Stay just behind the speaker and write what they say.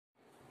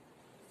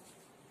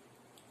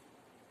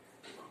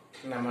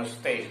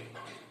नमस्ते।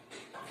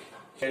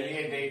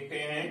 चलिए देखते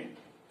हैं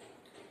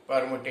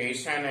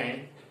permutation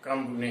and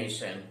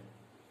combination.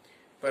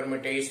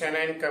 Permutation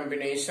and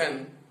combination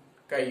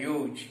का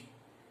यूज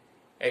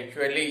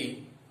एक्चुअली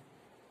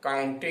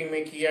काउंटिंग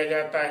में किया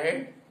जाता है।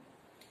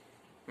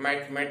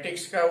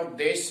 मैथमेटिक्स का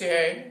उद्देश्य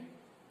है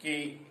कि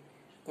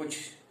कुछ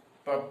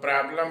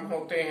प्रॉब्लम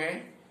होते हैं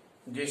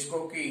जिसको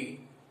कि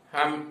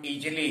हम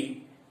इजीली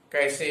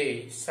कैसे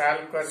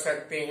सॉल्व कर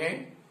सकते हैं।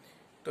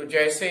 तो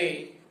जैसे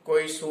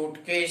कोई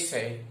सूटकेस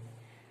है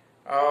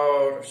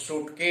और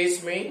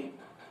सूटकेस में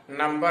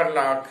नंबर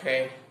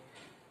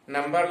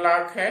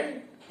लॉक है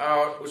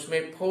और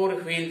उसमें 4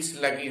 व्हील्स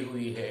लगी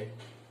हुई है।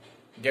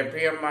 जब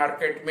भी हम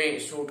मार्केट में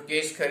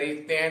सूटकेस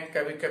खरीदते हैं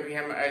कभी कभी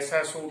हम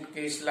ऐसा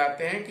सूटकेस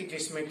लाते हैं कि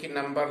जिसमें कि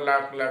नंबर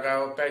लॉक लगा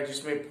होता है,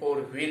 जिसमें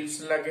 4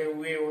 व्हील्स लगे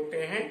हुए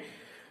होते हैं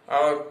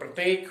और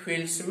प्रत्येक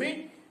व्हील्स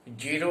में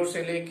 0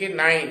 से लेके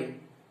 9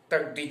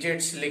 तक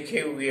डिजिट्स लिखे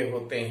हुए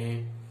होते हैं।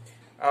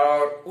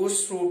 और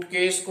उस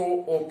सूटकेस को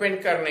ओपन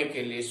करने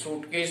के लिए,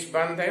 सूटकेस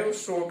बंद है,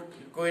 उस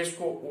सूटकेस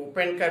को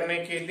ओपन करने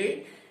के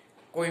लिए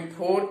कोई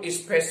 4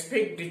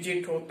 स्पेसिफिक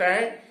डिजिट होता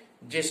है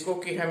जिसको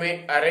कि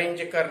हमें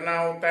अरेंज करना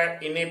होता है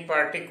इन ए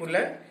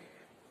पार्टिकुलर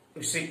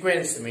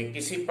सीक्वेंस में।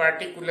 किसी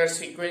पार्टिकुलर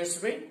सीक्वेंस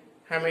में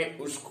हमें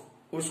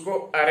उसको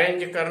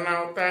अरेंज करना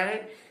होता है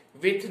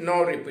विथ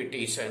नो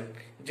रिपीटिशन,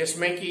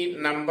 जिसमें कि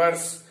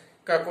नंबर्स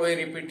का कोई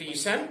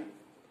रिपीटिशन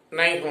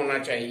नहीं होना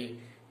चाहिए।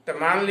 तो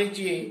मान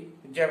लीजिए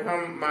जब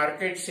हम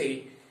मार्केट से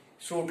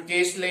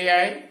सूटकेस ले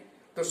आए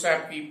तो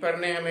शॉपकीपर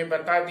ने हमें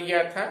बता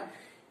दिया था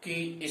कि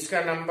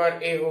इसका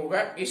नंबर ए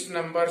होगा, इस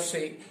नंबर से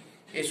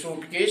ये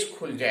सूटकेस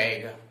खुल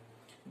जाएगा।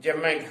 जब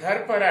मैं घर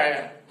पर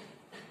आया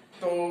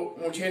तो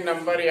मुझे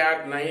नंबर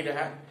याद नहीं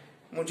रहा,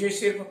 मुझे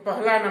सिर्फ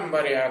पहला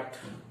नंबर याद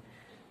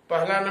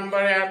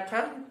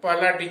था,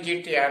 पहला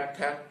डिजिट याद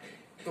था।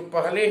 तो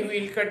पहले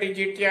व्हील का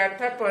डिजिट याद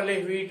था, पहले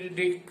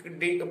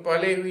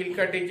व्हील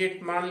का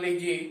डिजिट मान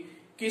लीजिए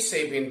कि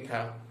 7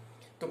 था।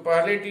 तो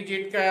पहले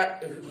डिजिट का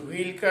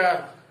व्हील का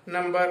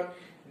नंबर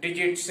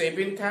डिजिट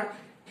 7 था।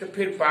 तो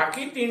फिर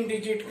बाकी 3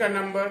 डिजिट का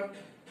नंबर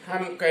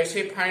हम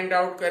कैसे फाइंड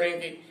आउट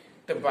करेंगे?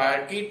 तो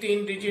बाकी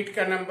 3 डिजिट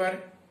का नंबर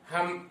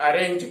हम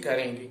अरेंज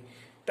करेंगे।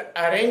 तो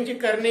अरेंज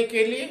करने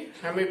के लिए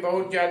हमें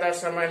बहुत ज्यादा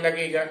समय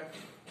लगेगा।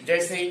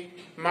 जैसे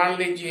मान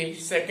लीजिए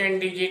सेकेंड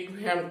डिजिट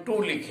में हम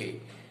 2 लिखे,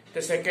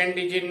 तो सेकेंड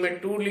डिजिट में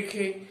 2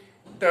 लिखे,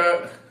 तो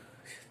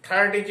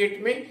थर्ड डिजिट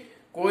में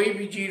कोई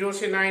भी 0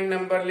 से 9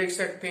 नंबर लिख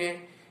सकते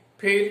हैं।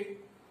 फिर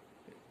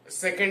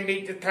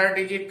थर्ड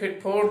डिजिट, फिर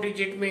 4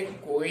 डिजिट में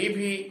कोई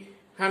भी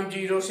हम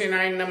 0 से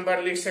 9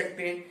 नंबर लिख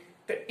सकते हैं।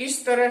 तो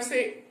इस तरह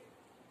से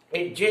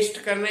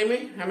एडजस्ट करने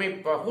में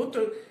हमें बहुत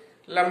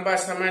लंबा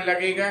समय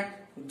लगेगा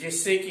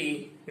जिससे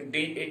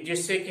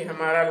कि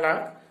हमारा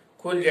लॉक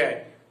खुल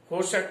जाए।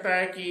 हो सकता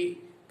है कि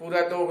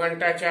पूरा 2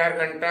 घंटा 4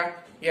 घंटा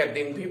या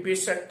दिन भी बीत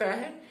सकता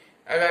है।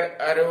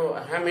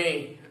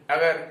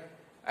 अगर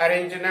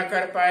अरेंज ना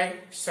कर पाए,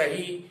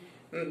 सही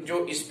जो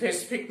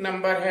स्पेसिफिक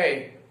नंबर है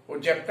वो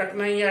जब तक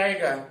नहीं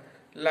आएगा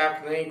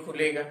लॉक नहीं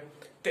खुलेगा।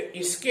 तो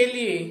इसके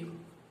लिए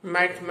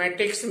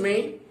मैथमेटिक्स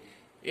में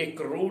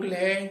एक रूल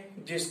है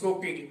जिसको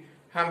कि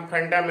हम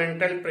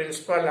फंडामेंटल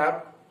प्रिंसिपल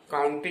ऑफ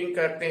काउंटिंग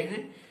कहते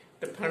हैं।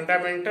 तो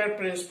फंडामेंटल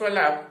प्रिंसिपल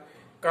ऑफ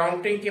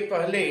काउंटिंग के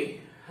पहले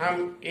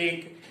हम एक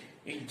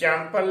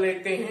एग्जाम्पल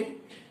लेते हैं।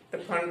 तो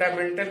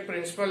फंडामेंटल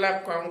प्रिंसिपल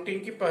ऑफ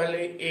काउंटिंग के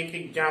पहले एक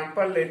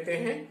एग्जाम्पल लेते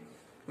हैं।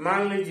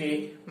 मान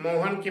लीजिए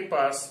मोहन के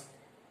पास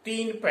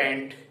 3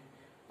 पैंट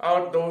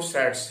और 2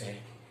 शर्ट्स है।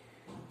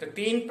 तो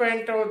 3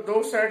 पैंट और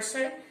 2 शर्ट्स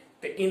है।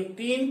 तो इन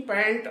 3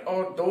 पैंट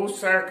और 2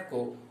 शर्ट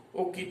को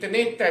वो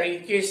कितने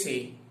तरीके से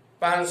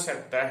पहन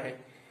सकता है?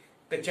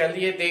 तो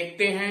चलिए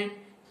देखते हैं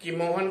कि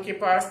मोहन के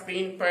पास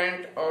 3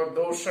 पैंट और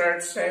 2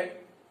 शर्ट्स है।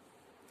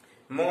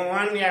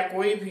 मोहन या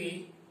कोई भी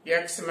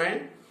यक्समैन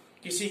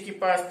किसी के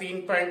पास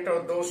 3 पैंट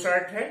और 2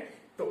 शर्ट है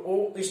तो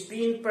वो इस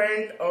 3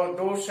 पैंट और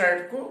 2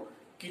 शर्ट को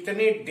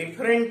कितने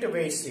डिफरेंट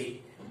वे से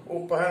वो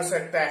पहन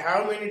सकता है।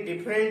 How many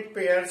different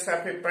pairs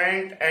of A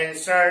pant and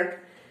shirt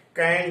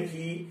can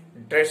he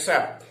dress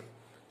up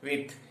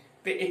with?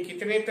 तो ये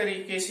कितने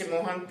तरीके से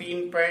मोहन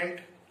 3 पैंट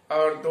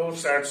और 2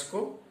 शर्ट्स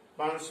को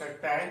पहन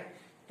सकता है?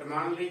 तो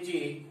मान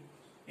लीजिए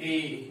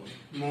ये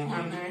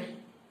मोहन है,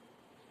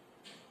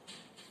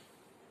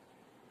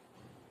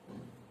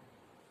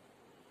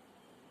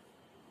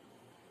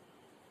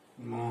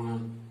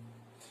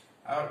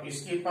 और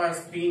इसके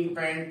पास 3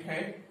 पैंट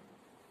है।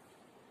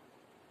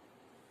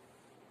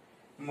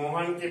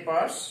 मोहन के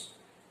पास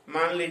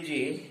मान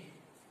लीजिए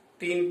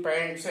 3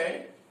 पैंट्स है,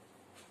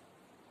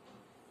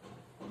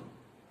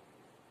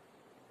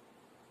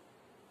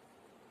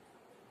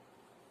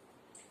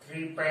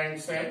 3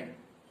 पैंट्स है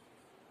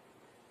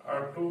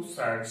और 2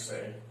 शर्ट्स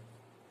है।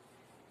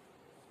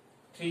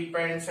 3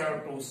 पैंट्स और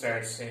 2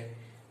 शर्ट्स है।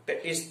 तो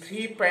इस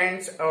 3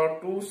 पैंट्स और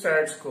 2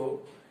 शर्ट्स को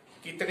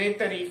कितने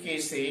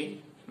तरीके से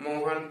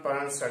मोहन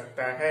पहन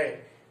सकता है?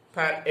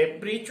 For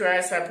every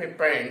choice of A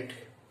pant,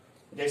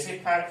 जैसे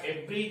for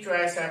every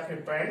choice of A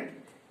pant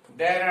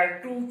there are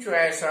 2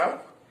 choice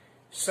of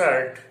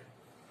shirt.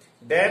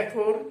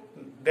 Therefore,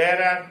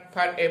 there are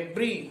for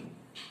every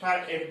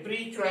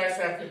choice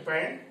of a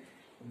pant,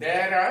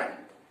 there are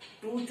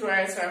two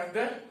choice of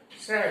the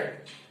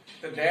shirt.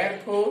 So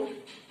therefore,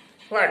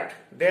 what?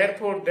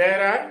 Therefore,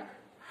 there are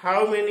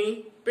how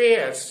many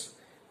pairs?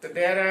 So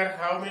there are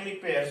how many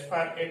pairs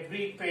for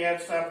every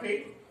pairs of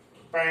a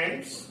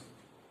pants?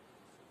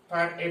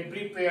 For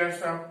every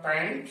pairs of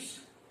pants,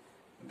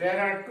 there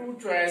are two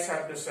choice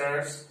of the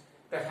shirts.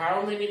 The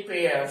how many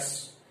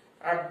pairs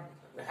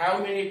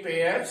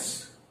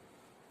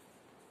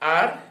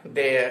are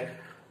there?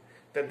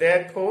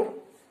 Therefore,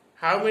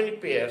 how many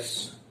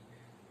pairs?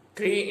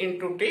 3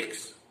 into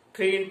 6,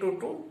 3 into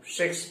 2,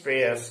 6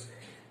 pairs.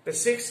 The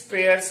 6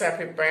 pairs of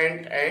a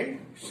pant and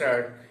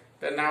shirt.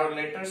 Now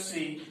let us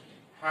see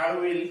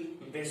how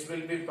this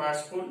will be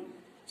possible.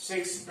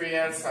 6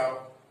 pairs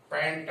of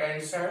pant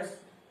and shirt.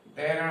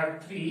 There are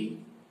 3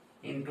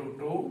 into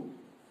 2,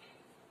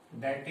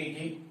 that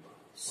is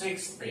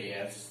 6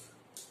 pairs.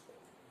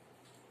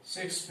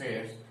 6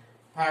 pairs.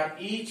 For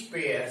each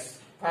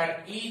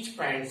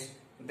pants,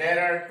 there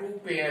are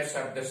 2 pairs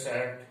of the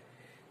shirt.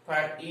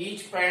 For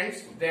each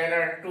pants, there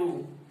are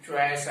 2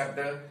 choice of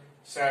the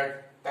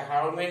shirt.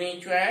 How many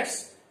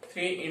choice?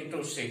 3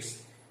 into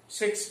 6.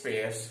 6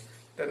 pairs.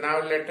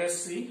 Now let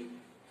us see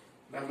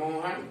the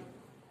Mohan.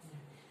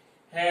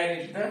 Here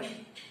is the,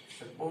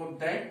 suppose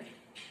that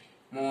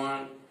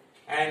Mohan,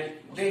 and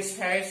this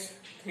has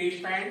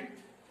 3 pants.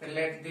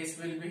 Let this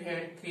will be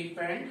here 3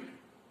 pants.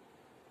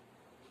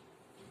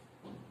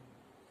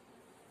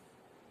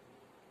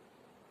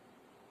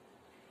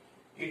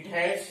 It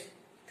has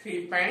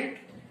 3 pants.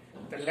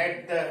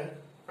 Let the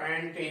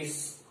pant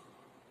is,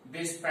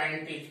 this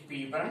pant is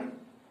P1,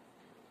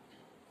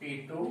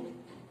 P2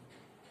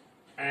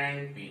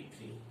 and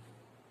P3.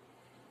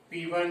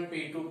 P1,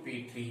 P2,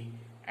 P3.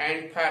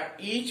 And for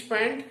each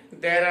pant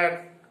there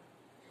are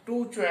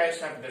 2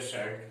 choice of the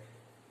shirt.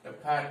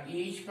 For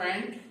each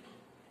pant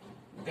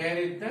there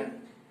is the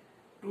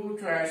 2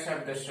 choice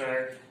of the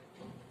shirt.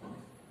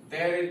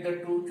 There is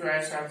the 2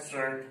 choice of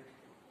shirt,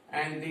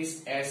 and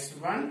this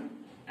S1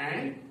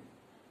 and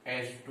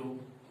S2.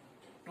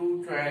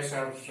 2 choice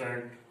of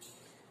shirt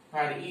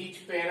for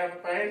each pair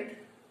of pant.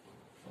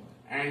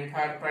 And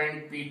for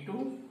pant P2,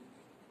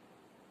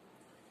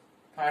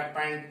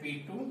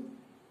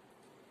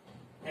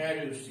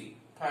 here you see,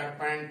 for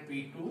pant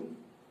P2,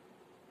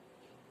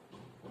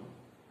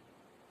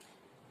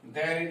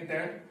 there is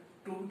the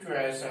 2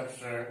 choice of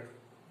shirt.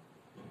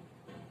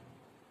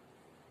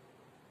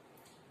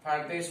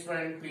 For this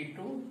pant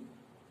P2,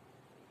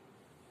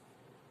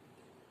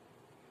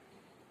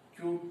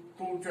 2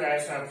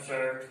 choice of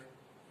shirt.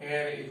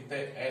 Here is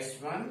the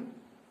S1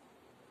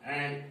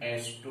 and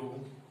S2,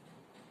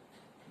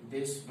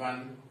 this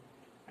one.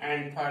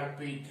 And for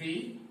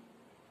P3,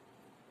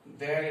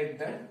 there is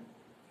the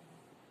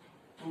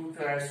 2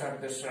 choice of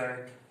the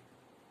shirt,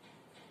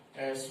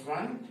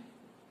 S1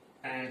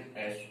 and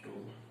S2.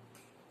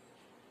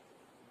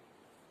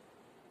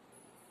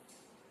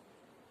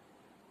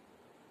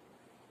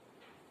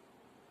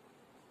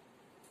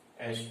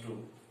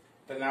 S2.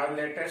 So now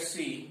let us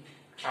see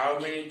how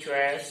many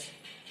choice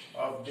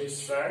of this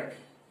shirt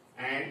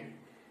and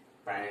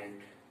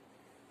pant.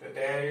 So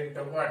there is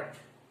the what?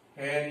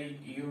 Here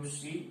you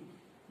see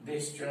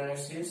this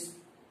choice is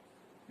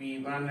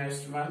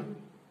P1S1,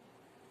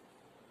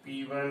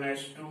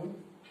 P1S2,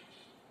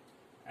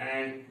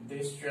 and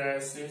this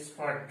choice is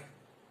what?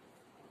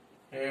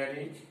 Here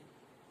is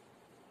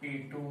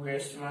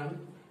P2S1,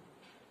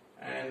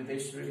 and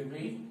this will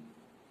be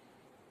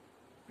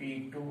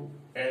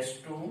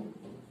P2S2,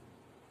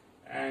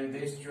 and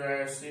this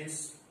choice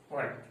is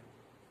what?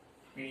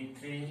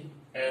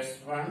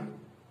 P3S1,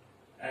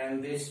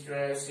 and this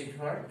choice is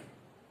what?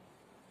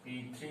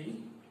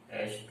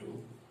 P3S2.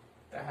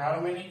 So how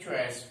many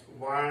choice?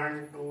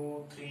 1,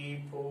 2,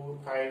 3, 4,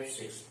 5,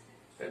 6.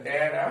 So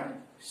there are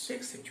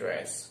 6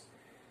 choice.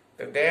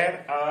 So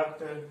there are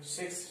the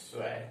 6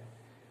 choice.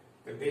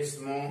 So this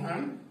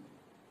Mohan,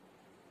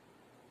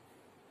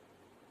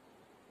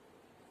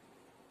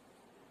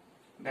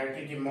 that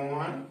is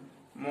Mohan.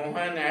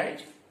 Mohan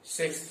has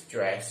 6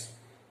 choice.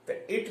 So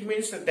it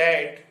means that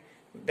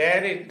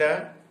there is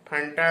the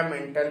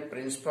fundamental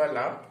principle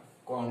of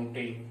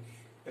counting.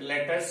 So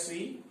let us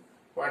see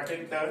what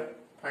is the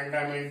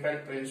fundamental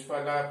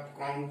principle of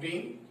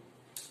counting.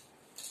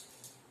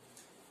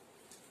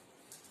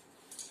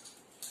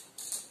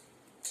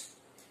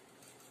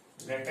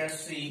 Let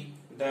us see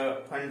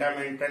the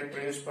fundamental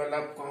principle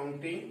of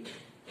counting.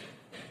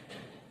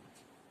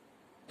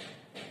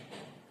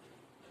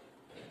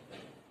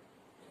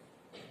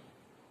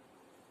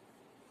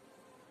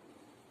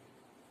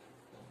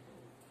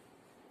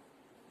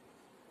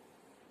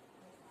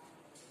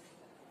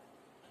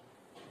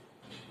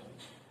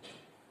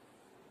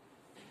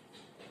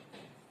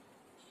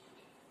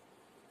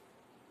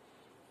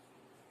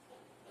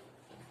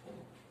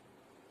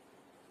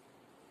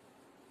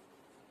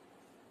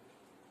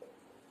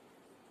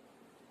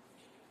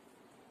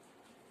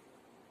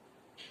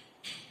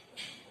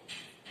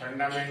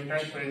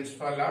 Fundamental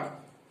principle of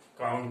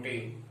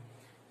counting.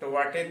 So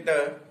what is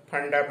the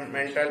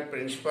fundamental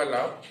principle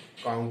of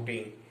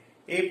counting?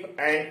 If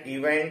an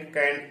event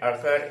can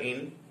occur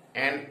in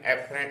n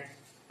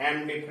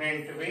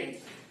different way,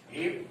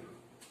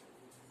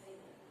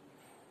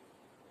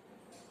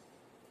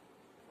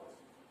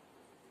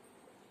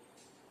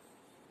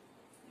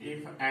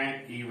 if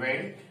an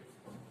event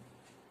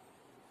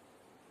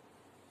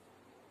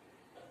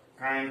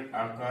can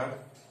occur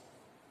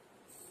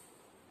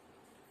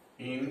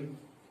in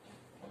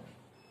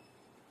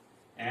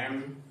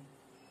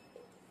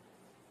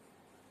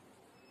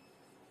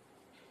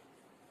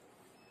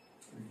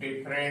m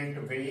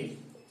different way,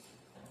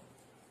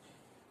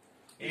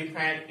 if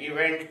an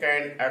event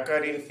can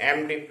occur in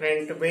m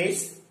different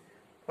ways,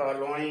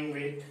 following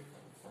with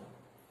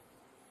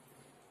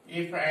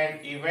if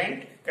an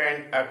event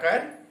can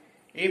occur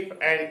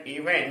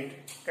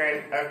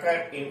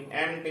in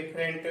m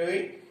different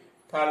way,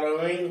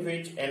 following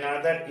which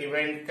another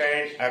event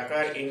can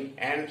occur in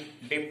n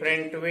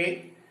different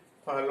way,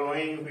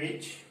 following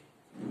which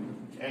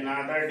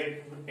another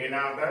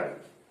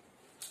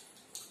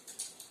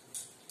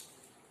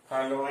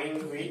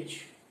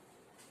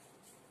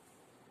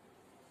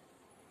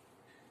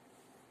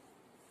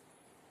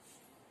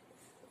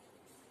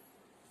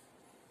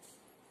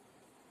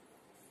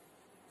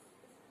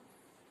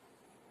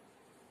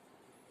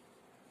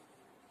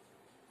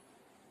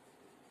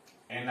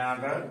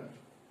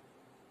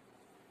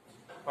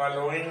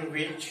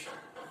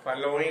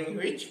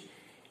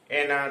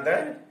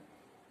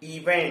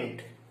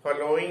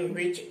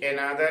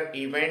another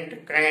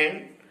event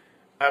can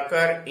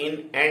occur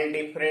in n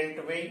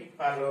different way,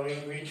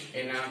 following which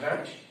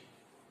another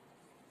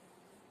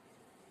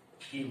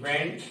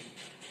event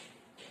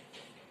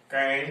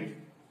can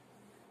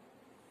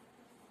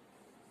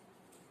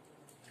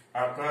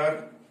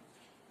occur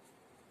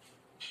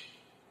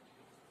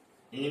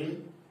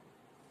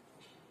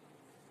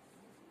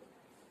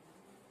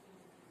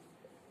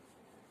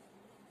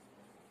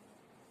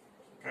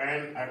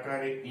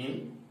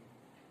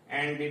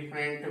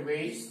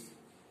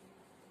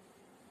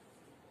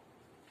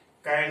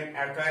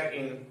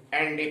in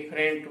n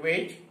different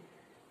ways,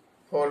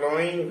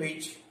 following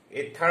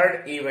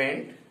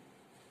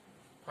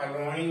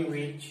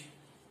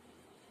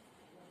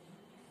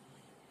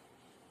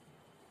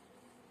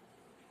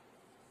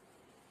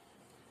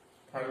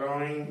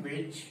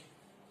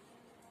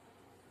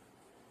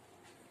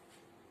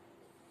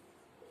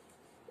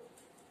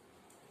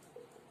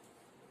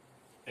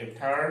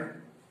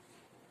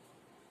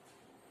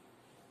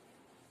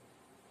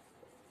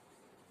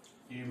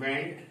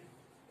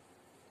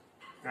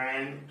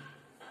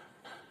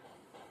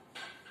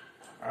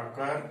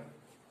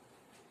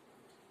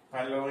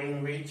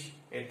which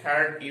a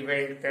third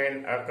event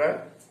can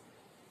occur,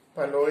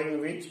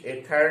 following which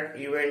a third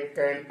event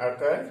can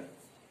occur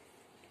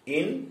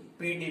in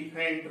p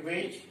different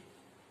ways,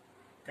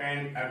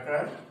 can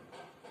occur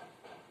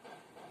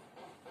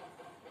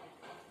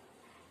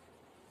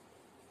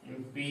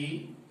in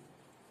p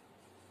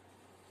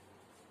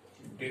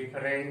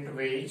different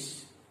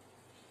ways,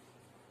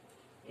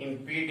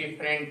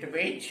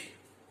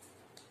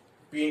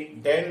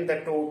 then the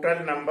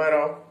total number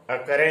of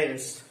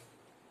occurrence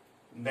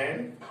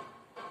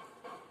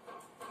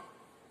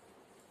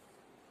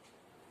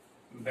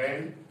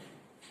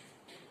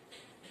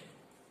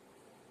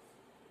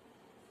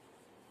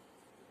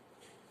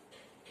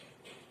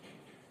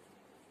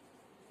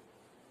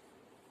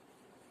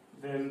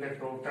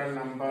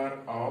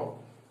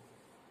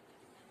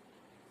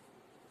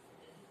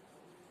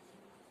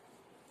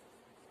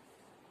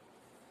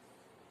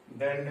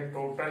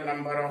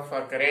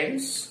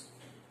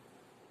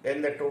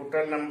then the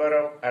total number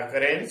of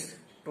occurrence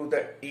to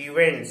the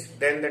events,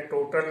 then the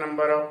total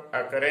number of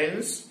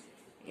occurrence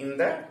in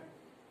the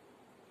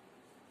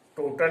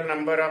total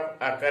number of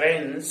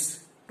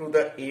occurrence to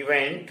the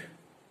event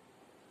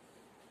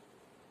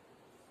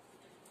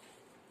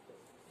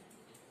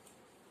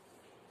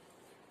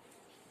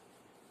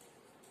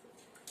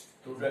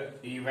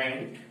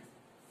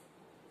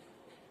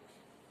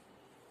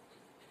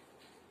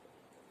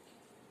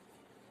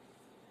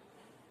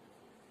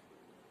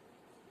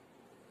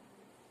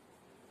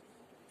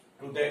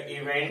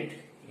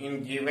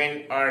in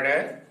given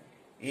order,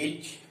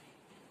 each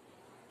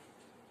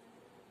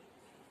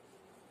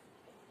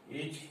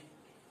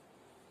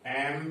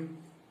m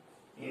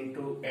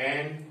into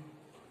n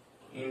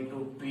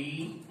into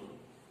p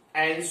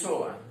and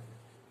so on,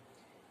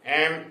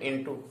 m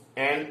into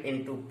n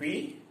into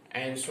p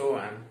and so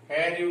on.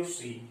 Here you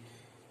see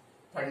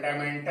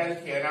fundamental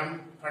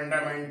theorem,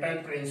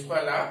 fundamental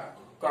principle of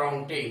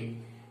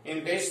counting.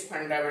 In this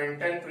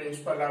fundamental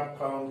principle of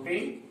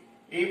counting,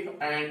 if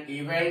an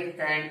event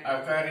can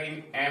occur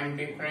in m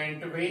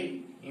different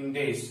way, in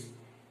this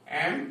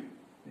m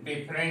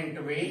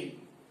different way,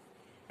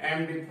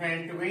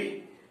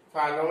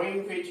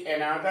 following which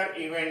another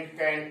event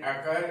can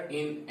occur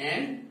in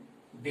n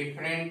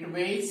different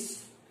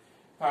ways,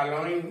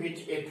 following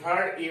which a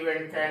third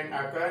event can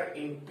occur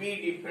in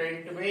p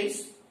different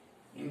ways,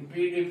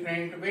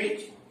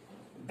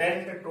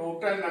 then the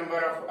total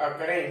number of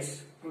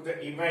occurrence to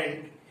the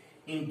event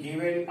in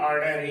given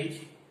order is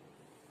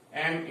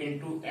m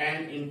into n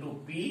into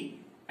p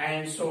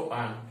and so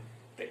on.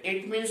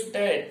 It means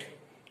that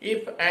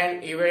if an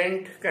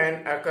event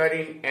can occur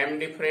in m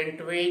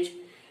different ways,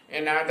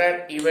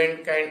 another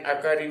event can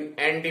occur in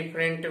n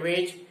different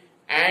ways,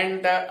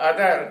 and the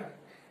other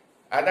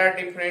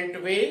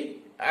different way,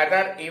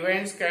 other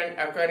events can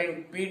occur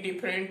in p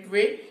different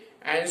way,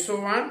 and so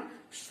on,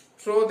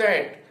 so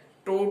that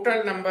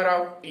total number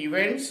of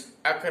events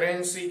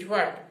occurrence is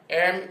what?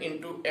 M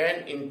into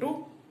n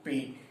into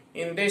p.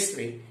 In this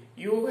way,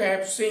 you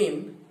have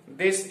seen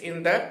this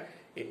in the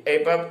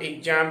above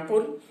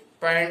example,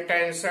 pant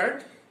and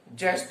shirt.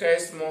 Just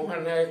as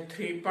Mohan has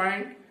 3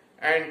 pants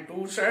and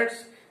 2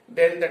 shirts,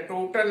 then the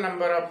total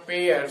number of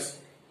pairs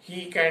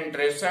he can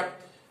dress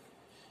up.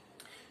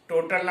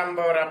 Total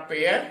number of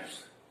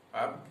pairs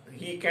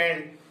he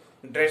can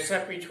dress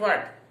up is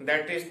what?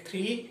 That is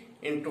 3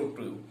 into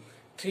 2.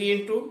 3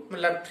 into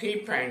मतलब 3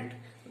 pant.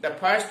 The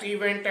first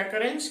event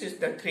occurrence is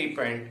the 3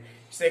 pant.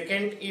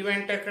 Second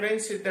event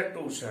occurrence is the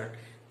 2 shirt.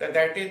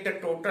 That is the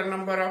total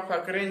number of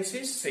occurrence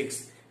is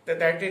 6.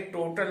 That is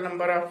total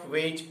number of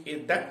ways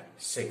is the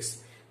 6.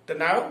 So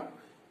now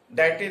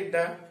that is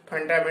the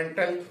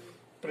fundamental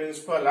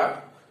principle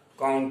of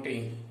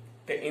counting.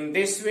 So in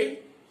this way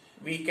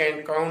we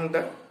can count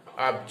the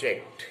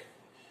object.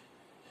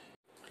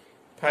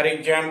 For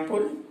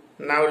example,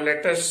 now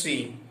let us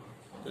see.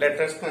 Let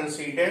us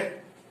consider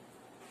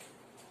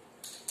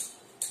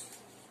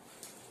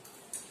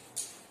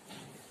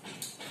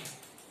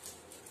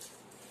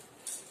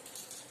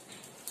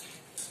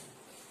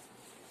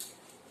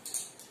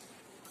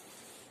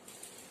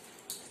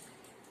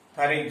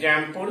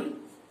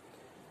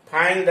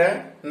find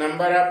the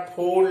number of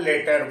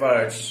 4-letter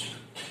words.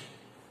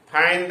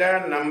 Find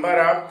the number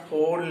of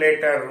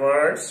 4-letter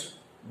words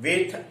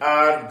with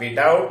or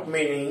without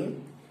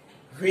meaning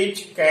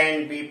which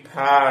can be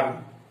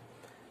formed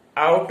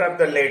out of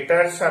the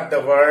letters of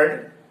the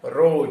word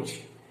rose.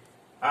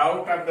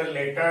 Out of the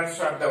letters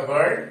of the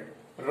word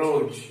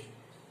rose.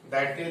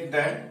 That is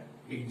the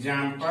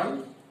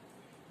example.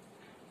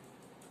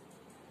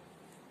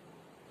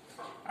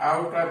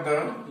 Out of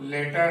the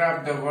letter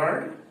of the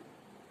word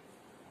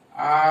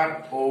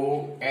R-O-S-E.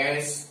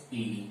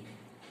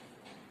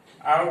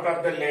 Out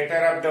of the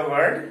letter of the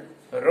word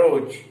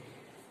rose,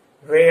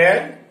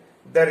 where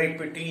the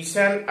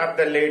repetition of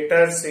the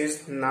letters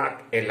is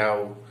not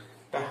allowed.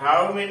 So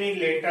how many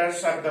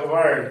letters of the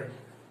word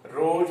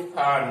rose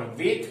are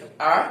with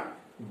or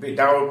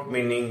without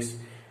meanings,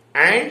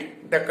 and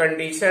the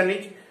condition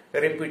is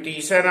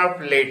repetition of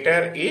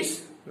letter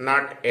is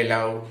not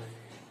allowed.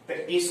 तो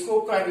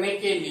इसको करने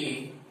के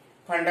लिए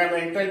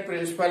fundamental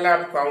principle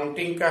of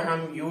counting का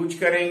हम use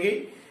करेंगे,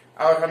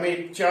 और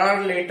हमें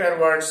 4 लेटर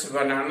वर्ड्स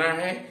बनाना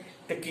है।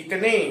 तो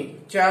कितने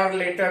 4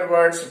 लेटर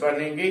वर्ड्स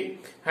बनेंगे?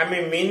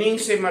 हमें मीनिंग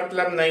से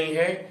मतलब नहीं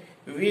है,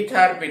 विथ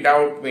और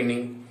विदाउट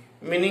मीनिंग।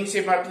 मीनिंग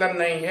से मतलब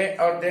नहीं है,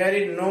 और there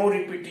is no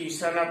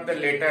repetition of the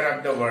letter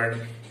of the word.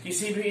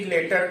 किसी भी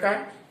लेटर का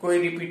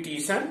कोई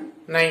रिपीटिशन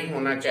नहीं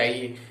होना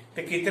चाहिए।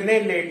 तो कितने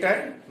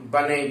लेटर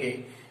बनेंगे?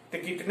 तो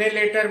कितने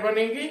लेटर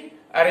बनेंगे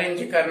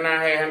अरेंज करना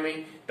है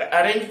हमें। तो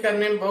अरेंज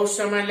करने में बहुत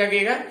समय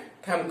लगेगा,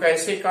 तो हम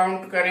कैसे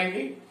काउंट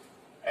करेंगे?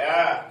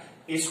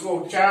 इसको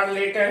 4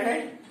 लेटर है,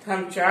 तो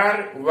हम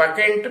 4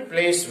 वैकेंट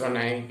प्लेस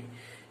बनाएंगे।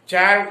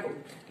 4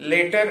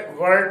 लेटर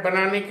वर्ड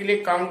बनाने के लिए,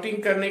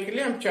 काउंटिंग करने के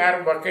लिए हम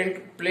 4 वैकेंट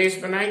प्लेस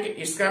बनाएंगे।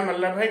 इसका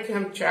मतलब है कि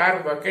हम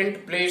 4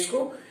 वैकेंट प्लेस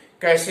को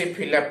कैसे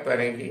फिलअप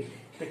करेंगे।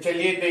 तो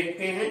चलिए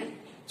देखते हैं।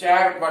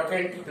 4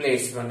 वैकेंट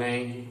प्लेस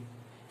बनाएंगे।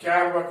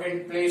 4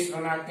 वैकेंट प्लेस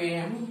बनाते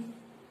हैं हम।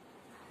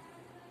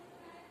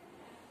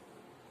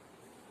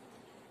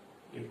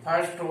 ये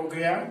फर्स्ट हो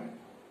गया,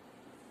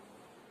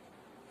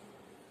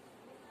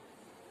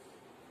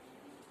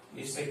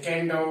 ये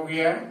सेकेंड हो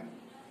गया,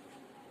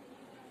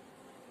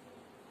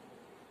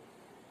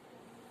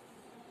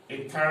 ये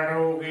थर्ड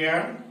हो गया,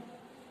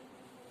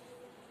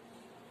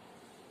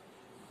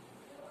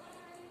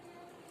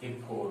 ये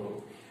 4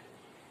 हो गया।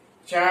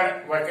 4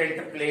 वैकेंट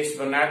प्लेस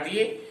बना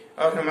दिए,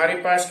 और हमारे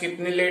पास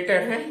कितने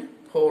लेटर हैं?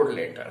 4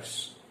 लेटर्स।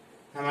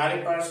 हमारे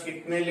पास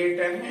कितने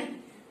लेटर हैं?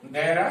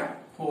 There are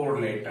 4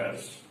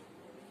 letters.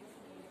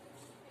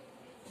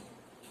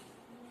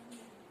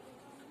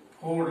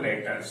 4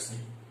 लेटर्स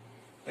हैं।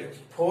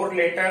 4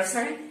 लेटर्स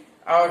हैं,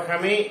 और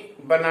हमें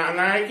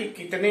बनाना है कि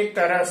कितने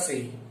तरह से,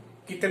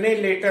 कितने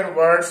लेटर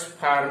वर्ड्स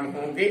फॉर्म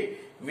होंगे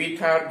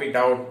विथ और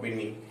विदाउट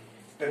मीनिंग।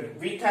 तो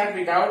विथ और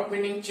विदाउट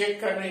मीनिंग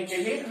चेक करने के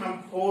लिए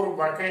हम 4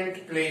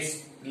 वैकेंट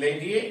प्लेस ले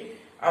लिए,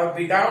 और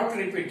विदाउट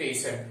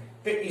रिपीटेशन।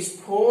 तो इस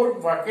 4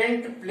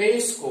 वैकेंट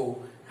प्लेस को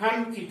हम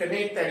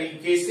कितने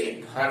तरीके से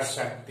भर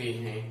सकते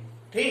हैं?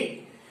 ठीक,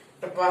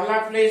 तो पहला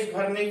प्लेस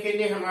भरने के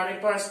लिए हमारे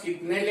पास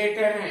कितने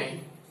लेटर हैं?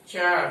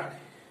 4।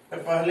 तो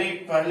पहले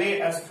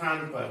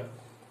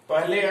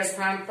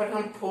स्थान पर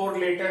हम 4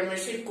 लेटर में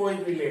से कोई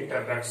भी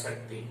लेटर रख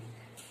सकते हैं।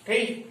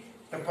 ठीक,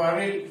 तो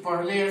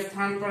पहले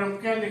स्थान पर हम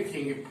क्या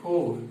लिखेंगे?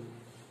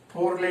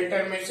 4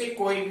 लेटर में से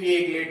कोई भी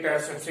एक लेटर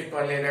सबसे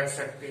पहले रख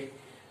सकते हैं।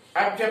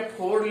 अब जब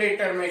 4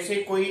 लेटर में से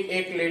कोई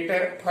एक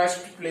लेटर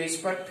फर्स्ट प्लेस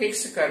पर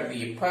फिक्स कर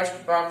दिए, फर्स्ट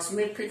बॉक्स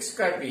में फिक्स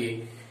कर दिए,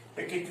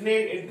 तो कितने,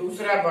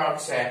 दूसरा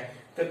बॉक्स है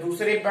तो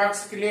दूसरे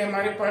बॉक्स के लिए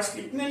हमारे पास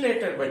कितने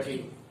लेटर बचे,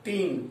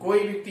 3, कोई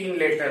भी 3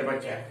 लेटर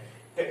बचा,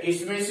 तो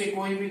इसमें से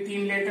कोई भी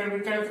 3 लेटर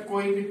बचा तो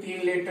कोई भी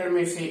 3 लेटर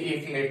में से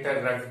एक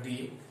लेटर रख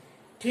दिए।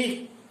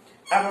 ठीक,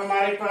 अब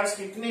हमारे पास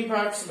कितने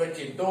बॉक्स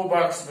बचे, 2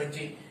 बॉक्स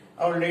बचे,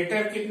 और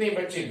लेटर कितने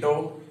बचे,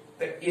 2,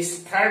 तो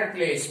इस थर्ड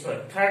प्लेस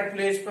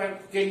पर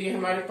के लिए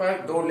हमारे पास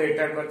 2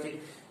 लेटर बचे,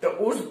 तो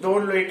उस 2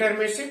 लेटर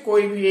में से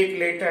कोई भी एक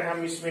लेटर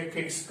हम इसमें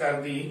फिक्स कर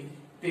दिए,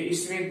 तो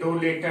इसमें 2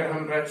 लेटर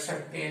हम रख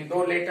सकते हैं,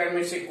 2 लेटर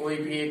में से कोई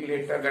भी एक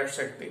लेटर रख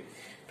सकते हैं।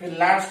 फिर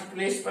लास्ट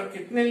प्लेस पर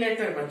कितने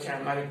लेटर बचा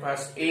हमारे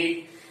पास,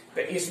 1,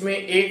 तो इसमें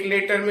एक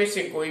लेटर में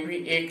से कोई भी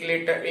एक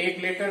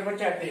लेटर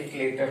बचा तो एक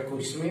लेटर को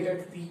इसमें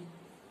रख दी।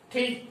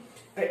 ठीक,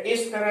 तो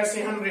इस तरह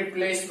से हम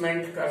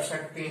रिप्लेसमेंट कर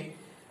सकते हैं।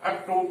 अब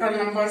टोटल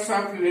नंबर्स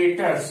ऑफ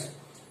लेटर्स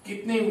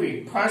कितने हुए,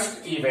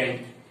 फर्स्ट इवेंट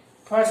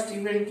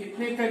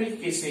कितने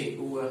तरीके से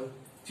हुआ,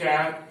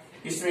 4,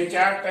 इसमें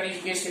 4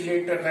 तरीके से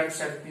लेटर रख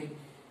सकते हैं।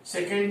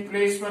 सेकेंड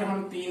प्लेस पर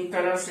हम 3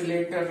 तरह से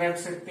लेटर रख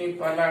सकते हैं,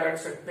 पहला रख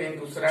सकते हैं,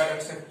 दूसरा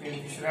रख सकते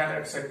हैं, तीसरा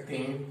रख सकते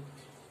हैं।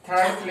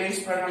 थर्ड प्लेस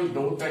पर हम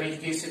 2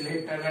 तरीके से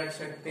लेटर रख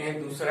सकते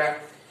हैं, दूसरा,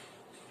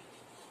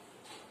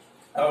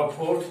 और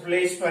फोर्थ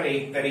प्लेस पर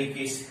 1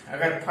 तरीके से।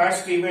 अगर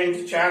फर्स्ट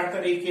इवेंट 4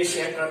 तरीके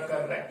से अकर कर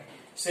रहा है,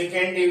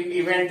 सेकेंड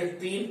इवेंट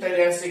 3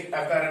 तरह से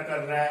अकर कर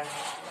रहा है,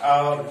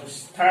 और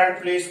थर्ड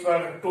प्लेस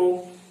पर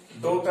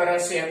 2 तरह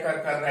से अकर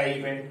कर रहा है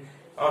इवेंट,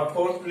 और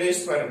फोर्थ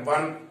प्लेस पर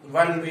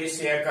 1 वे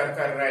से अकर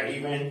कर रहा है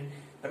इवेंट,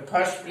 तो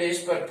फर्स्ट प्लेस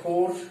पर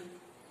 4,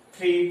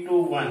 3,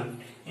 2, 1,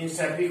 इन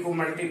सभी को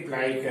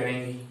मल्टीप्लाई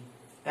करेंगे,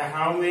 तो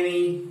how many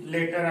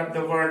letter of the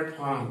word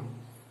form,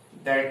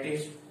 that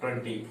is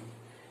 20।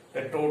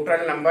 The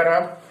total number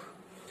of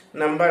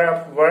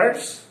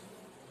words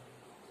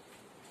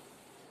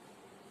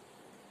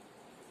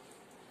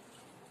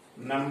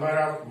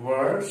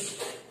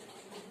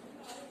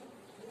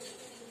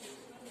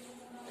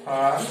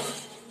are,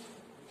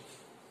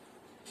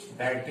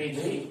 that is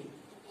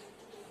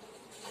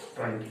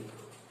 20।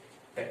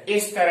 तो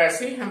इस तरह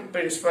से हम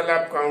प्रिंसिपल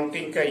ऑफ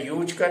काउंटिंग का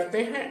यूज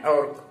करते हैं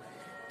और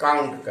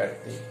काउंट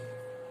करते हैं।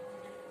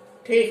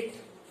 ठीक,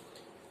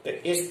 तो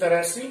इस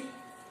तरह से।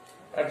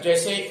 अब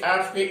जैसे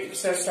आपके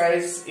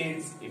एक्सरसाइज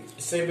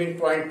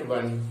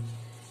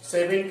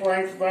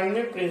 7.1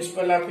 में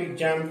प्रिंसिपल ऑफ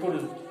एग्जाम्पल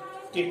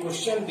के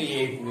क्वेश्चन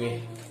दिए हुए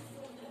हैं।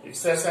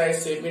 एक्सरसाइज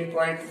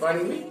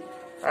 7.1 में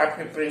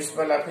आपके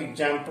प्रिंसिपल ऑफ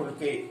एग्जाम्पल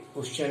के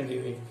क्वेश्चन दिए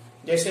हुए,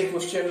 जैसे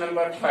क्वेश्चन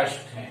नंबर 1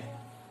 है,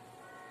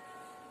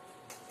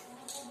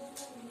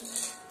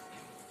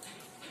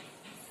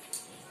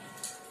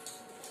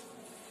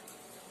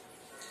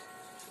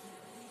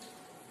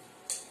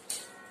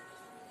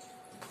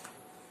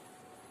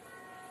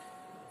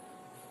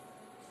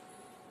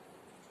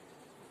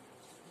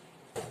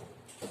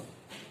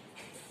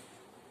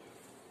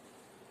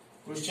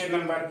 क्वेश्चन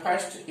नंबर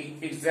 1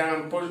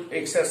 एग्जाम्पल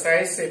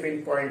एक्सरसाइज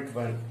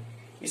 7.1।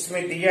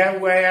 इसमें दिया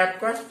हुआ है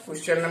आपका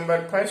question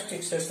number 1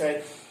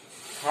 exercise,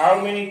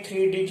 how many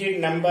 3 digit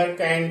number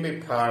can be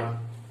form,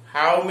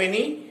 how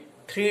many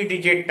 3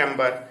 digit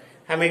number,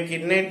 हमें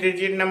कितने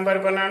डिजिट नंबर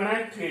बनाना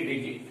है, 3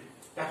 डिजिट,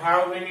 तो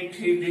how many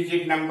 3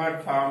 digit number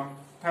form,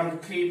 हम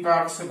 3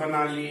 बॉक्स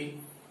बना लिए,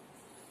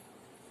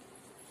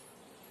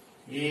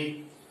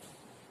 1,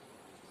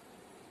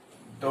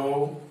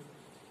 2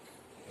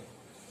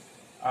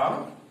 और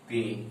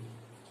 3।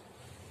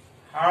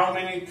 How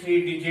many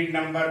 3 digit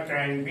number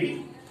can be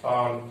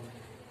form,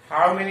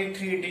 how many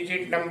 3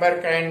 digit number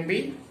can be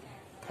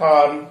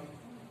form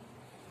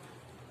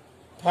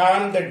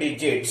the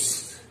digits,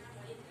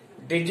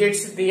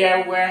 digits दिया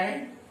हुआ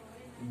है,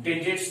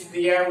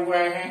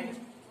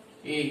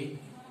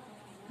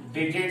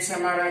 डिजिट्स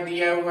हमारा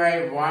दिया हुआ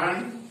है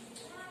 1,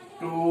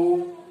 2,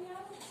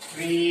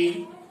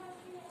 3,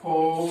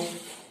 4,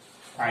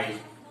 5,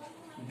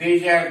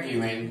 these are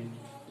given,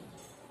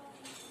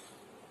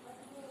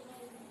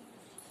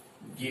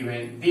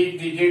 these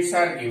digits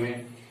are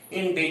given।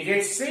 In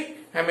digits से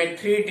हमें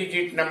 3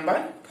 डिजिट नंबर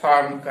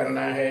फॉर्म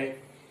करना है।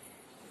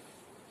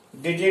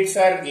 Digits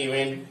are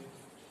given,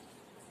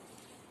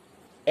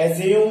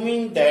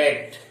 assuming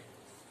that,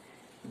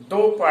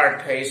 2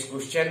 part है इस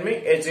क्वेश्चन में,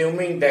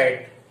 assuming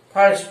that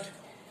first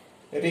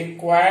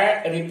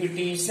require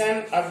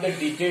repetition of the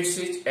digits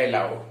is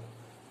allowed.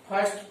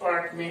 First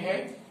part में है,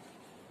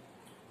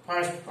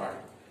 first part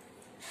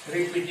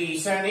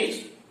repetition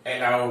is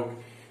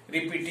allowed,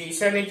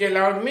 repetition is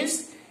allowed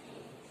means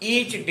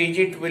each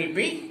digit will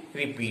be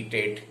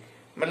repeated,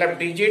 मतलब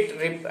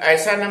digit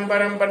ऐसा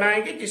number हम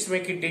बनाएंगे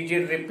जिसमें कि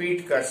डिजिट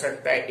रिपीट कर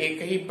सकता है।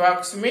 एक ही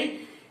बॉक्स में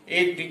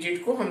एक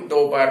डिजिट को हम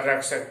 2 बार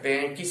रख सकते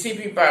हैं, किसी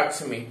भी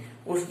बॉक्स में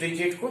उस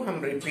डिजिट को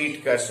हम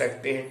रिपीट कर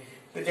सकते हैं।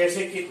 तो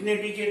जैसे कितने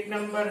डिजिट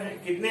नंबर है,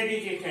 कितने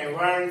डिजिट है,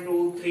 1,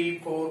 2, 3,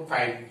 4,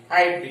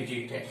 5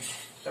 डिजिट है।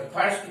 तो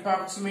फर्स्ट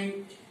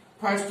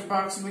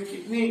बॉक्स में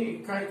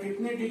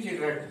कितने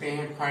डिजिट रखते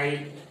हैं, 5,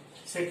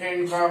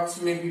 सेकेंड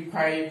बॉक्स में भी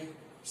 5,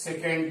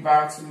 सेकेंड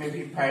बॉक्स में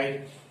भी 5,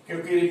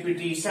 क्योंकि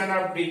repetition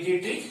of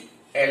digit is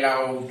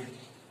allowed.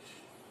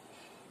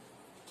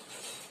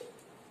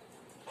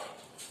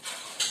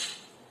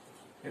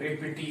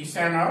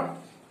 Repetition of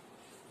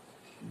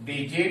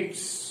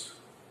digits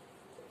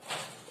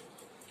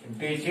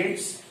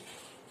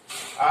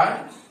are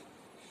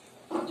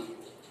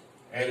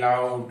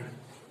allowed.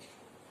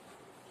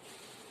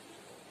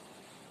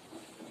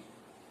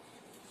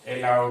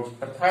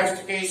 तो फर्स्ट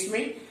केस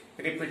में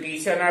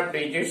repetition of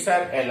digits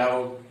are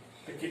allowed.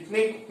 तो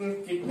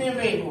कितने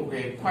वे हो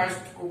गए?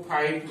 फर्स्ट को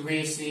 5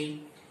 वे से,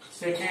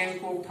 सेकेंड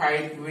को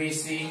 5 वे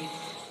से,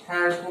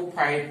 थर्ड को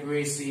 5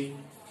 वे से।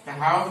 तो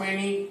how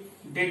many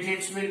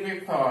digits will be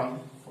form?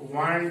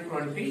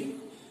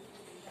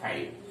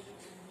 125।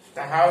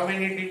 So how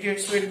many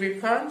digits will be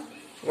formed?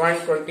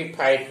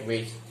 125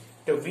 ways.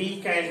 So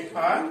we can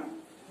form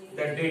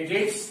the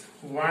digits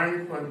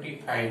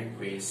 125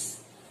 ways.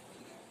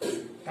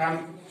 हम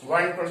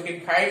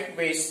 125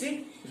 ways से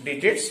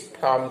digits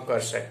फॉर्म कर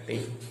सकते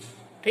हैं।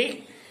 ठीक,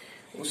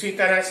 उसी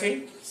तरह से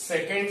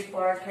सेकेंड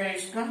पार्ट है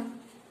इसका।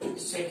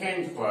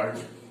 सेकेंड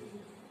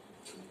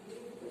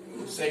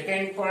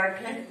पार्ट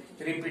है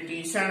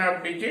repetition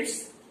of digits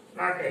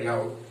not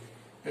allowed.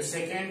 The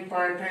second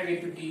part है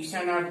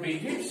repetition of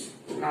digits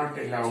not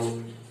allowed.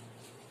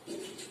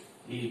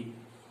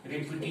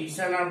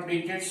 Repetition of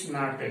digits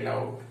not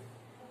allowed.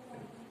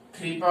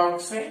 3 box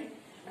है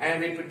and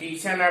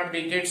repetition of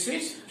digits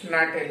is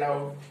not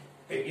allowed.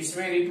 तो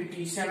इसमें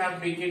repetition of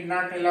digit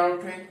not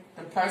allowed है।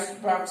 तो first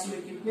box में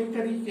कितने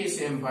तरीके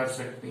से हम भर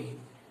सकते हैं?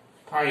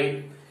 5।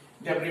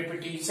 जब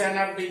repetition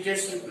of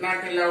digits not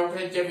allowed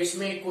है, जब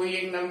इसमें कोई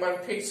एक नंबर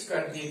फिक्स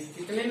कर दिए,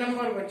 कितने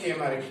नंबर बचे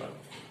हमारे पास?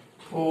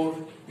 4।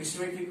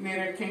 इसमें कितने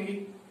रखेंगे?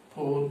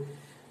 4।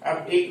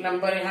 अब एक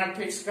नंबर यहाँ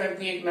फिक्स कर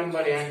दिए, एक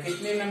नंबर यहाँ,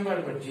 कितने नंबर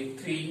बचे?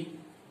 3।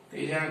 तो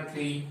यहाँ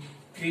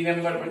 3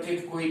 नंबर बचे,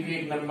 तो कोई भी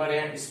एक नंबर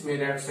यहाँ इसमें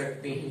रख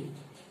सकते हैं।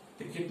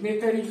 तो कितने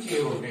तरीके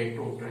हो गए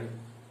total?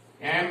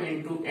 m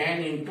into n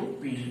into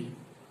p,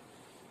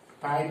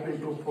 5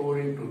 into 4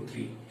 into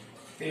 3,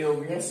 तो हो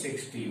गया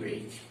 60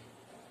 वेज।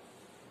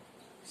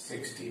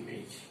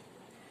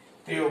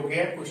 तो हो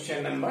गया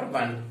क्वेश्चन नंबर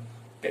 1।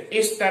 तो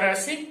इस तरह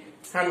से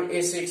हम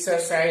इस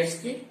एक्सरसाइज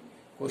की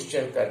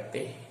क्वेश्चन करते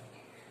हैं।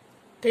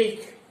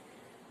 ठीक,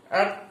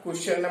 अब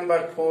क्वेश्चन नंबर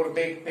 4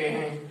 देखते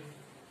हैं।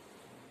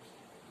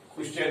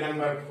 क्वेश्चन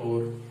नंबर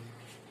 4,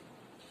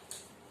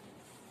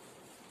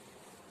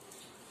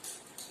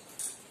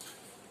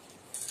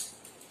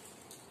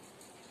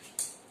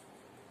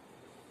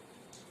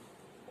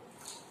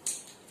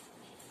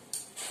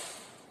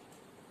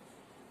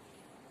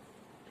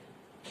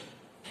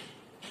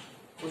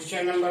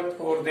 क्वेश्चन नंबर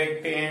 4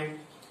 देखते हैं।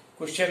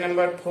 क्वेश्चन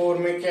नंबर 4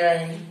 में क्या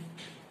है?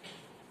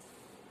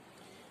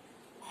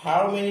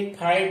 How many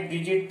 5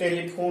 digit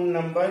telephone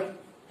number?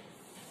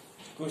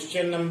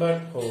 Question number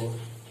 4,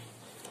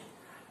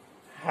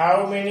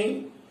 how many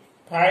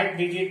 5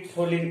 digit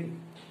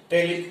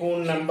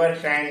telephone number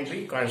can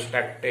be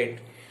constructed?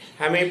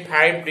 हमें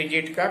 5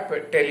 डिजिट का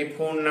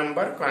टेलीफोन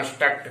नंबर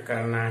कंस्ट्रक्ट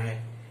करना है।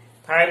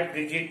 5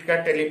 डिजिट का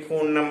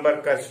टेलीफोन नंबर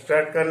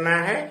कंस्ट्रक्ट करना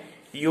है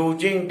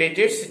यूजिंग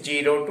डिजिट्स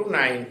 0 to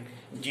 9।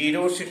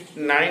 0 से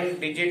 9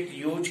 डिजिट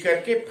यूज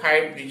करके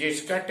 5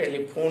 डिजिट्स का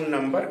टेलीफोन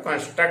नंबर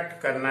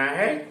कंस्ट्रक्ट करना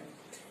है।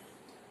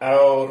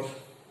 और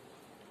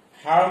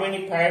how many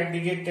 5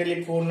 digit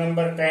telephone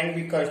number can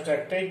be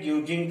constructed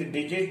using the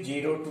digit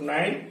 0 to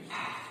 9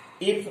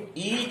 if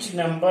each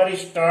number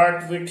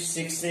start with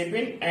 6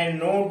 7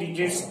 and no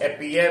digits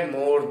appear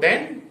more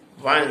than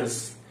once.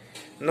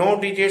 No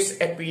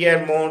digits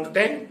appear more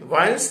than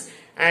once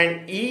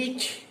and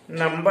each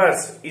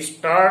numbers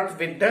start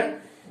with the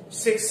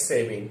 6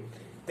 7।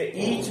 तो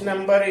each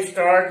number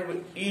start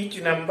with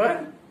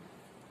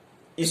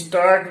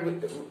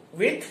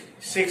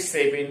 6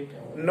 7।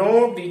 no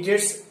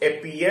digits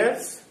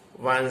appears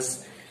once।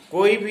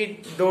 कोई भी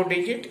 2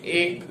 digit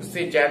एक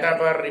से ज्यादा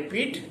बार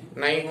repeat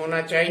नहीं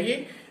होना चाहिए।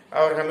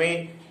 और हमें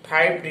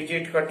 5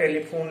 डिजिट का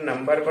टेलीफोन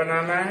नंबर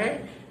बनाना है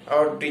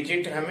और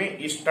डिजिट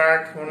हमें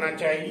स्टार्ट होना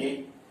चाहिए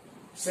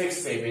 6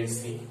 7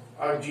 से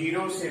और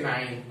 0 से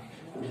 9।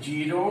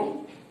 0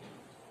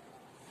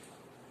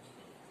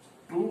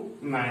 to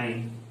 9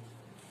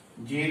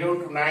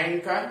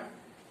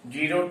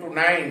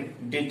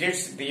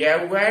 डिजिट्स दिया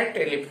हुआ है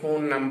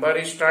टेलीफोन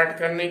नंबर स्टार्ट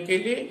करने के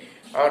लिए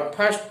और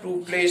फर्स्ट 2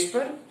 प्लेस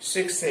पर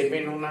 6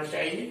 7 होना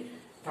चाहिए।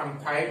 हम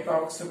 5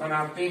 बॉक्स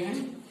बनाते हैं।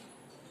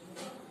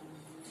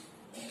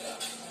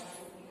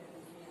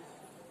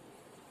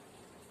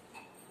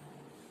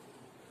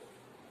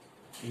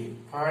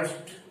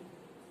 फर्स्ट,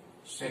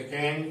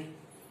 सेकेंड,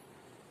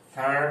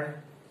 थर्ड,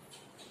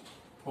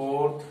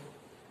 फोर्थ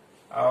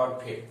और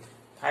फिफ्थ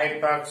 5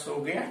 बॉक्स हो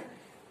गया।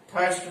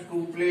 फर्स्ट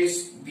 2 प्लेस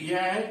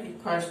दिया है कि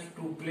फर्स्ट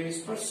 2 प्लेस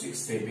पर 6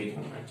 7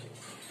 होना चाहिए।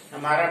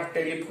 हमारा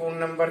टेलीफोन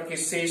नंबर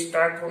किससे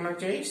स्टार्ट होना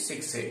चाहिए?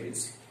 6 7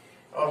 से।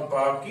 और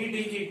बाकी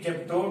डिजिट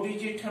जब 2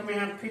 डिजिट हम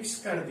यहाँ फिक्स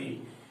कर दी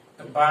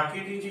तो बाकी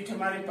डिजिट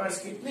हमारे पास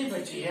कितने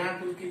बचे? यहाँ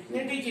कुल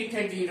कितने डिजिट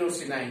है 0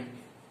 से 9?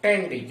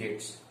 10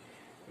 digits.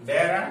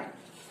 There are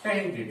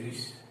 10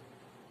 digits.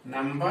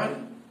 Number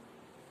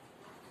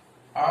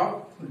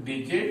of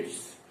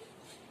digits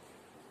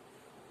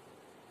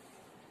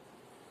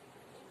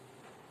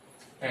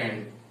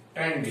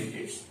 10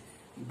 digits,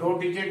 2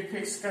 digit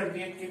fix कर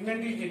दिए, कितने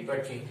डिजिट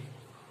बचे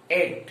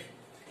 8।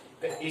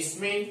 तो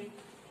इसमें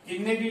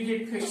कितने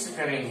डिजिट फिक्स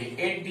करेंगे,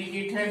 8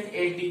 डिजिट है,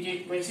 8 डिजिट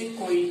में से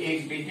कोई एक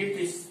डिजिट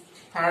इस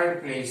थर्ड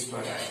प्लेस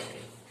पर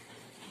आएगा,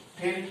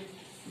 फिर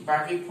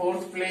बाकी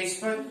फोर्थ प्लेस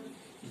पर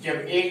जब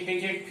एक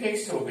डिजिट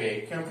फिक्स हो गए,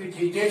 क्योंकि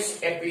डिजिट्स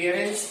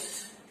अपीयरेंस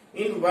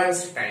इन वंस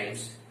टाइम्स,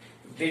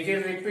 डिजिट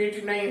रिपीट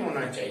नहीं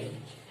होना चाहिए,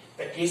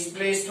 तो इस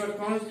प्लेस पर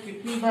कौन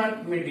कितनी बार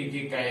में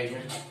डिजिट आएगा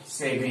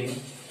 7।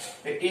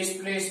 तो इस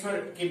प्लेस पर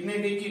कितने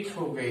डिजिट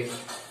हो गए,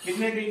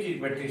 कितने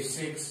डिजिट बटे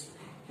 6,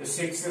 तो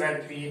 6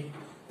 रख दिए।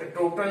 तो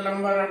टोटल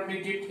नंबर ऑफ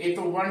डिजिट, ये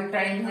तो 1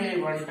 टाइम है,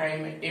 1 टाइम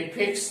है, ये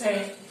फिक्स है,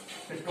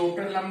 तो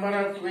टोटल नंबर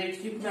ऑफ वेज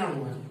कितना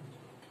हुआ,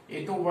 ये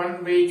तो 1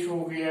 वेज हो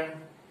गया,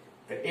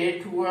 तो 8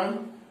 हुआ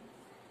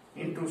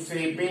इंटू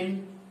 7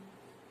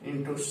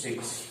 इंटू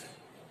 6,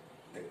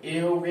 तो ये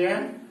हो गया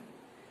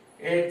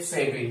 8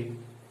 7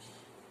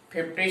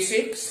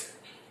 56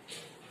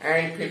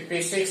 and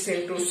 56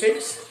 into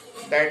 6,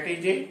 that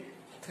is a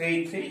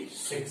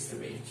 336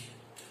 wage.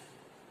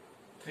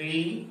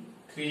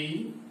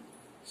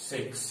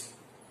 336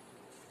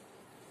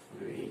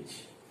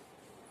 wage.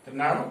 So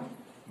now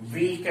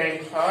we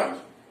can form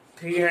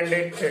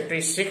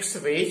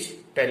 336 wage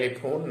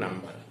telephone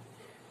number.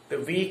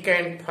 So we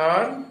can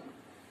form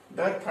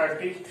the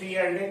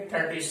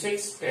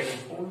 336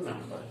 telephone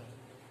number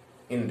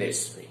in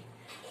this way.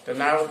 So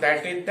now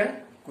that is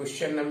the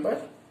question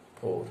number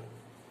 4.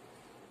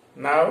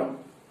 Now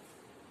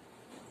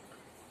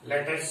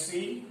let us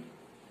see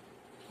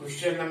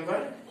question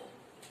number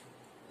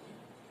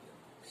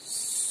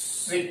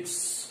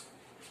 6.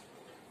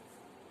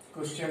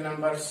 Question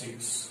number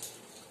 6.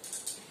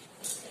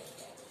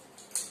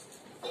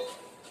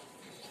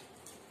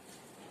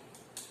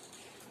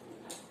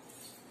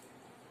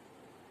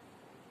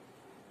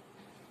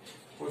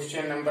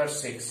 Question number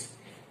 6.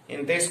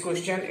 In this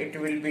question it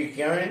will be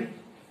given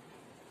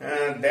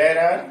there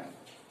are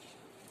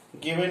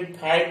given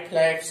 5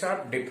 flags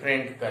of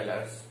different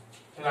colors.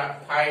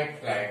 5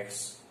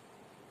 flags.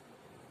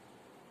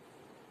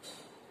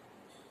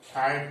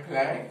 5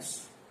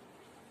 flags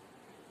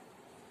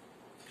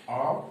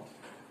of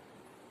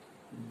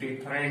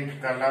different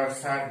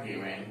colors are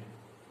given.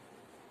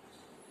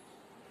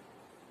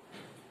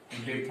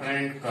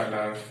 Different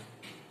colors.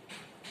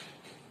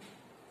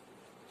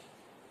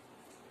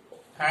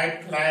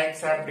 5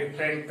 flags of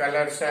different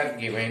colors are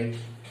given.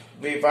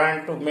 We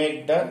want to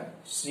make the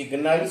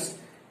signals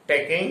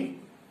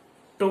taking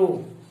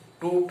two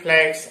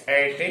flags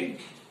at a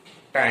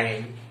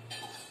time.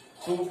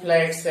 2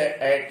 flags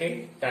at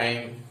a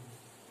time.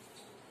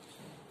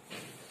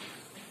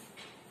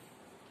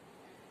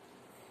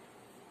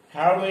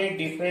 How many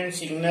different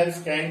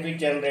signals can be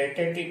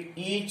generated if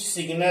each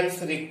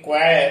signals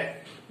require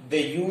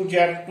the use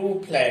of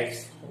 2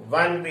 flags,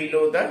 one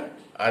below the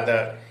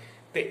other?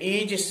 The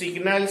each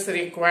signals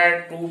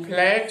require 2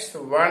 flags,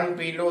 one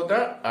below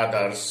the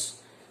others.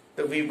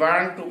 So we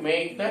want to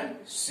make the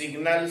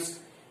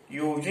signals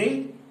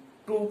using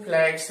 2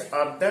 flags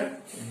of the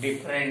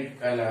different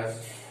colors.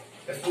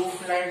 The 2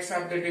 flags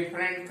of the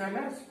different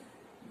colors,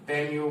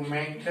 then you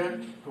make the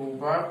 2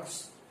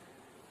 box.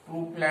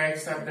 2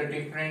 flags of the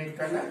different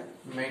color,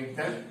 make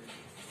the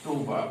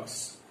 2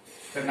 box.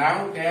 So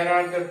now there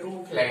are the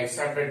 2 flags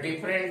of the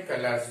different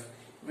colors.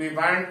 We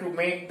want to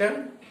make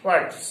the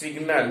what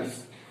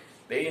signals?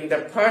 In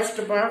the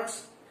first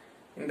box,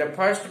 in the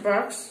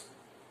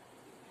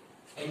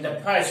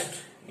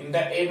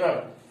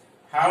above,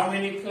 how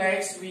many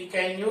flags we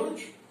can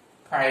use?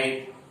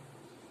 5.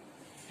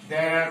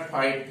 There are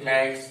 5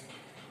 flags,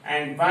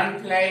 and 1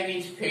 flag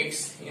is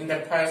fixed in the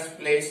first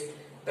place.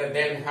 So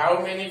then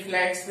how many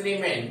flags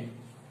remain?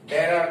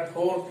 There are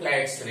 4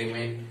 flags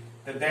remain.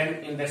 So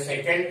then in the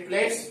second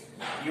place,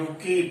 you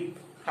keep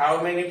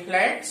how many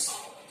flags?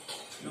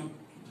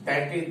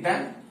 That is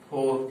the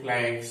 4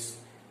 flags.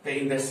 So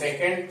in the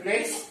second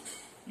place,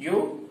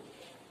 you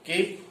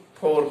keep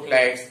 4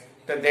 flags.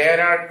 So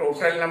there are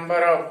total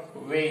number of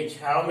ways.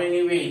 How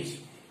many ways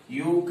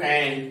you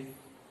can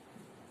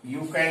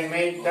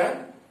make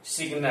the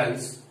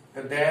signals?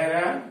 So there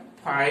are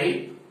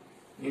 5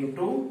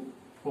 into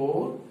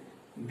 4.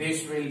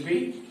 This will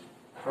be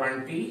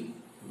 20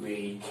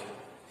 ways.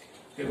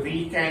 So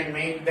we can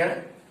make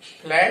the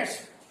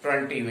flags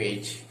 20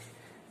 ways.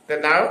 So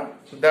now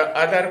the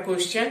other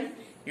question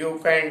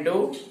you can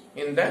do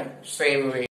in the same way.